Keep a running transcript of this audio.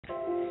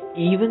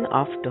Even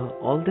after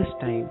all this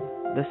time,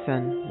 the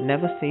sun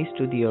never says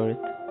to the earth,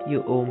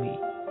 "You owe me."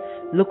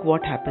 Look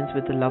what happens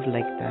with a love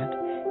like that.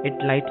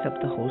 It lights up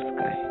the whole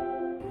sky.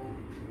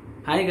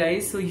 Hi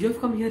guys, so you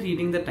have come here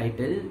reading the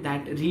title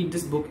that read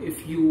this book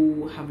if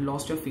you have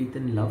lost your faith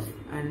in love,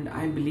 and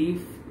I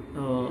believe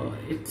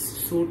it's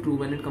so true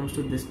when it comes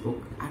to this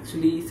book.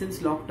 Actually,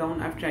 since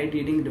lockdown I've tried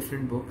reading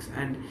different books,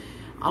 and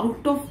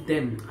out of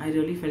them I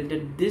really felt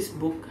that this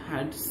book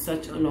had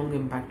such a long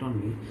impact on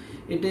me.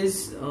 It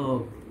is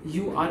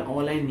You Are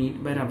All I Need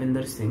by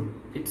Ravinder Singh.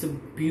 It's a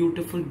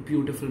beautiful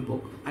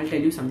book. I'll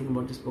tell you something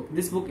about this book.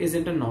 This book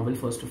isn't a novel,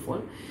 first of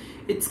all.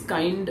 It's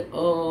kind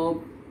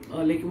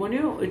like one,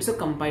 it's a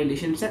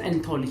compilation. It's an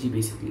anthology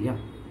basically.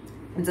 Yeah,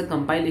 it's a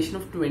compilation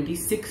of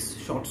 26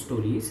 short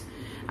stories,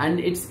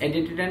 and it's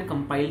edited and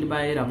compiled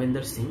by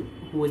Ravinder Singh,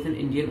 who is an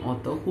Indian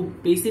author who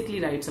basically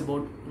writes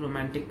about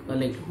romantic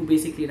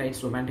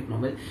romantic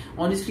novel.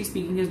 Honestly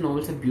speaking, his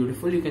novels are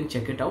beautiful. You can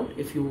check it out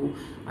if you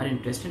are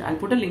interested.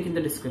 I'll put a link in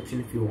the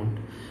description if you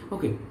want.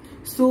 Okay,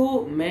 so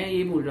मैं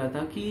ये बोल रहा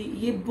था कि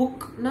ये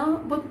book ना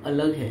बहुत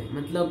अलग है.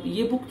 मतलब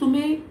ये book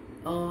तुम्हें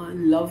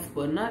love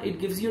पर ना, it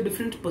gives you a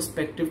different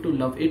perspective to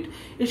love. It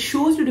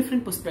shows you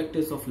different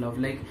perspectives of love,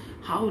 like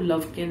how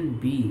love can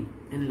be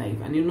in life.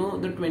 And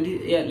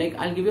like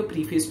I'll give you a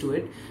preface to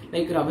it.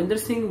 Like Ravinder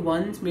Singh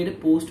once made a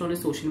post on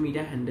his social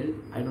media handle,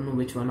 I don't know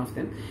which one of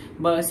them,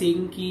 but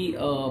saying कि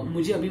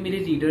मुझे अभी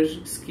मेरे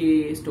readers के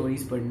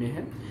stories पढ़ने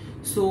हैं,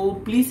 so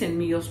please send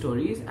me your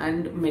stories.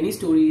 And many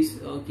stories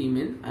came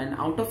in,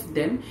 and out of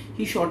them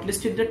he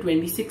shortlisted the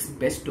 26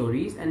 best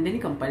stories and then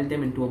he compiled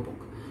them into a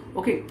book.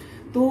 Okay,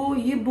 तो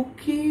ये book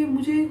के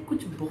मुझे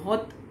कुछ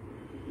बहुत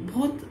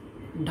बहुत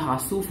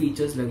ढासू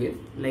features लगे.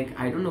 Like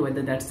I don't know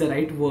whether that's the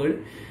right word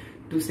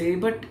to से,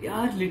 but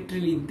यार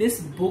लिटरली दिस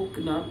बुक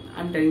ना,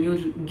 I am telling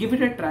you, give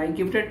it a try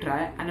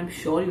and I am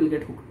sure you will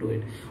get hooked to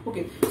it.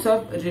 Okay, so I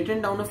have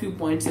written down a few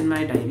points in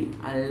my diary.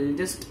 I will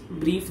just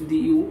brief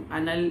you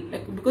and I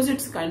like, because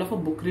it's kind of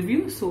a book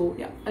review, सो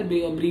या I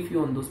will brief you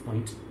on those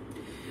points.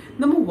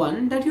 Number one,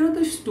 that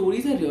the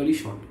stories are really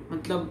short.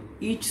 Matlab,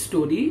 each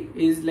story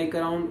is like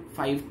around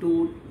 5 to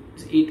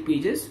 8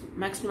 pages,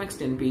 max to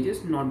max 10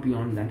 pages, not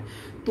beyond that.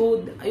 So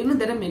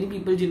there are many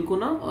people जिनको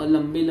ना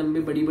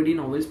लंबे बड़ी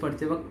novels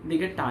पढ़ते वक्त they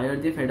get tired,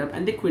 they fed up,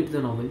 and they quit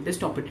the novel, they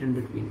stop it in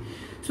between.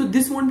 So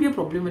this won't be a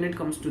problem when it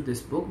comes to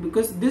this book,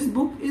 because this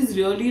book is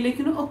really like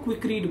a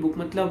quick read book.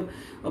 Matlab,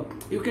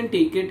 you can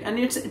take it,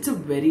 and it's a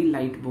very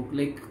light book.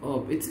 Like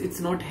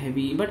it's not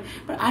heavy, but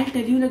I'll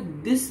tell you, like,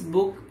 this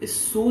book is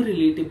so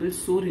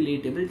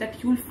relatable that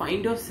you'll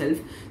find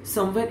yourself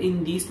somewhere in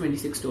these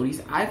 26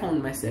 stories. I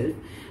found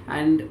myself,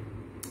 and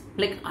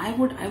like I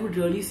would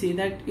really say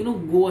that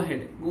go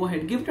ahead,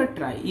 give it a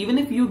try. Even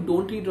if you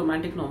don't read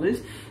romantic novels,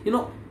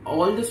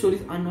 all the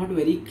stories are not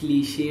very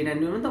cliched,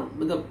 and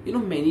the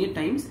many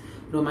times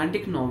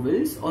romantic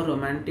novels or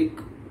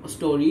romantic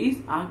stories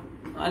are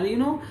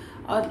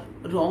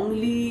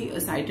wrongly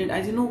cited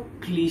as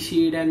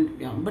cliched,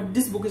 and yeah, but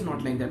this book is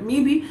not like that.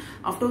 Maybe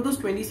after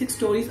those 26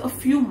 stories a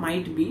few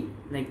might be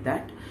like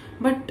that,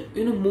 but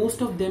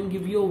most of them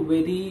give you a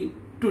very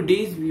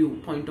today's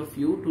point of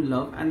view to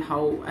love, and how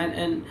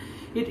and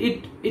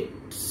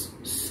it's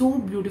so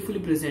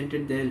beautifully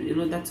presented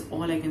there. That's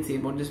all I can say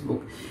about this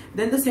book.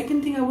 Then the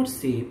second thing I would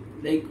say,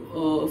 like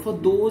for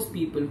those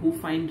people who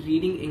find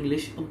reading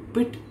English a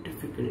bit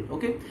difficult,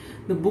 okay,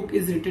 the book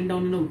is written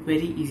down in a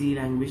very easy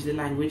language. The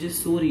language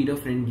is so reader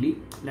friendly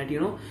that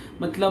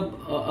मतलब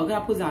अगर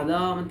आपको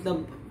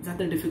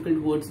ज़्यादा difficult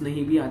words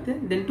नहीं भी आते,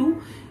 then to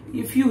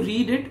if you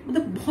read it,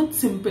 मतलब बहुत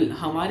simple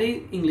हमारे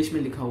इंग्लिश में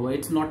लिखा हुआ है.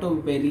 It's not a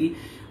very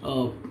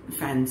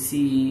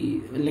fancy,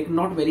 like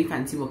not very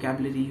fancy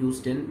vocabulary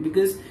used in,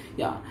 because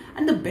या,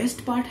 एंड द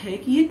बेस्ट पार्ट है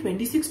कि ये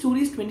 26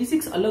 स्टोरीज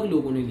 26 अलग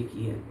लोगों ने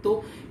लिखी है.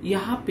 तो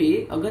यहाँ पे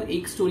अगर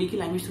एक स्टोरी की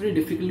लैंग्वेज थोड़ी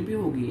डिफिकल्ट भी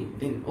होगी,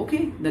 then okay,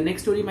 the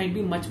next story might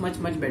be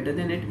much better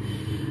than it.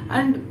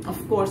 And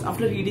of course,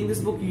 after reading this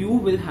book, you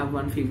will have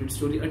one favorite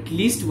story, at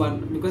least one,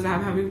 because I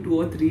am having 2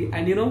 or 3.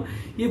 And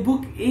ये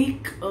book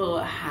एक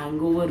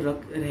hangover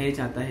रह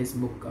जाता है इस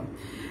book का.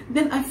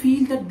 Then I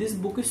feel that this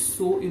book is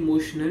so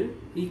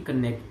emotionally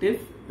connective.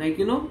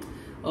 Like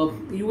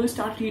you will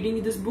start reading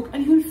this book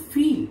and you will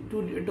feel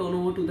to turn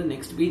over to the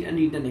next page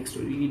and read the next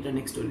story, read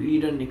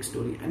the next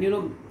story. And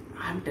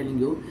I'm telling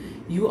you,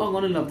 you are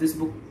gonna love this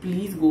book.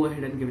 Please go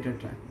ahead and give it a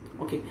try.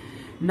 Okay,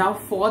 now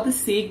for the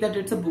sake that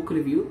it's a book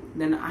review,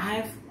 then I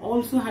have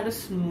also had a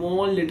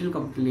small little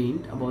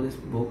complaint about this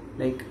book.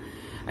 Like,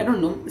 I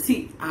don't know, see,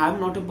 I'm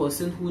not a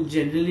person who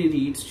generally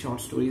reads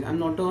short stories. I'm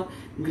not a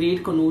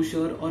great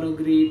connoisseur or a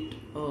great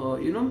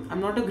I'm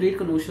not a great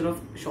connoisseur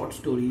of short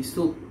stories.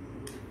 So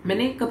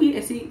मैंने कभी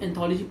ऐसी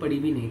anthology पढ़ी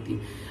भी नहीं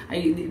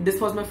थी.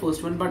 This was my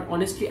first one, but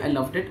honestly I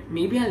loved it.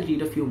 May B I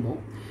read a few more.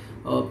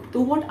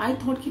 तो what I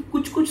thought कि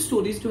कुछ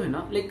स्टोरीज जो है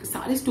ना, लाइक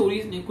सारे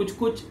स्टोरीज में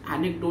कुछ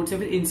एनेक्डोट्स या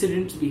फिर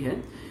इंसिडेंट्स भी है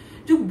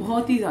जो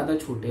बहुत ही ज्यादा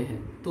छोटे हैं।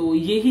 तो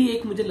यही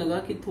एक मुझे लगा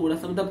कि थोड़ा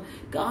सा मतलब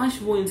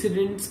काश वो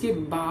इंसिडेंट्स के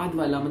बाद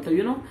वाला मतलब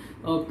you know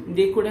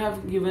they could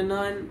have given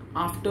an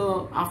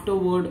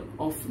afterward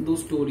of दो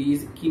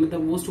स्टोरीज कि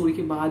मतलब वो स्टोरी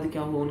के बाद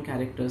क्या हो उन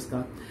कैरेक्टर्स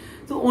का।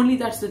 So only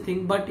that's the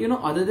thing, but you know,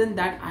 other than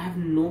that, I have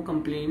no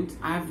complaints.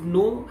 I have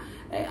no,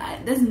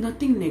 there's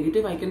nothing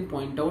negative I can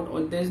point out,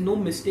 or there's no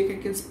mistake I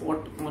can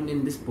spot on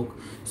in this book.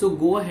 So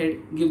go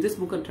ahead, give this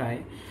book a try,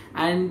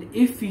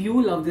 and if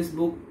you love this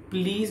book,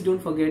 please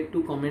don't forget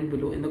to comment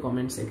below in the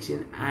comment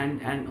section,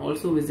 and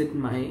also visit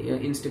my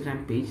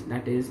Instagram page,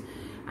 that is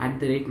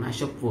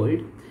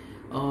 @mashupworld.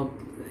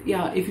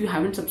 Yeah, if you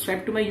haven't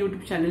subscribed to my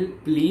YouTube channel,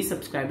 please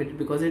subscribe it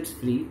because it's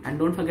free,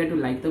 and don't forget to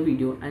like the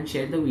video and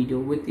share the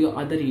video with your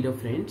other reader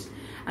friends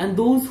and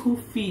those who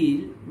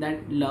feel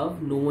that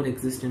love no more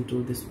exists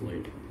into this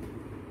world.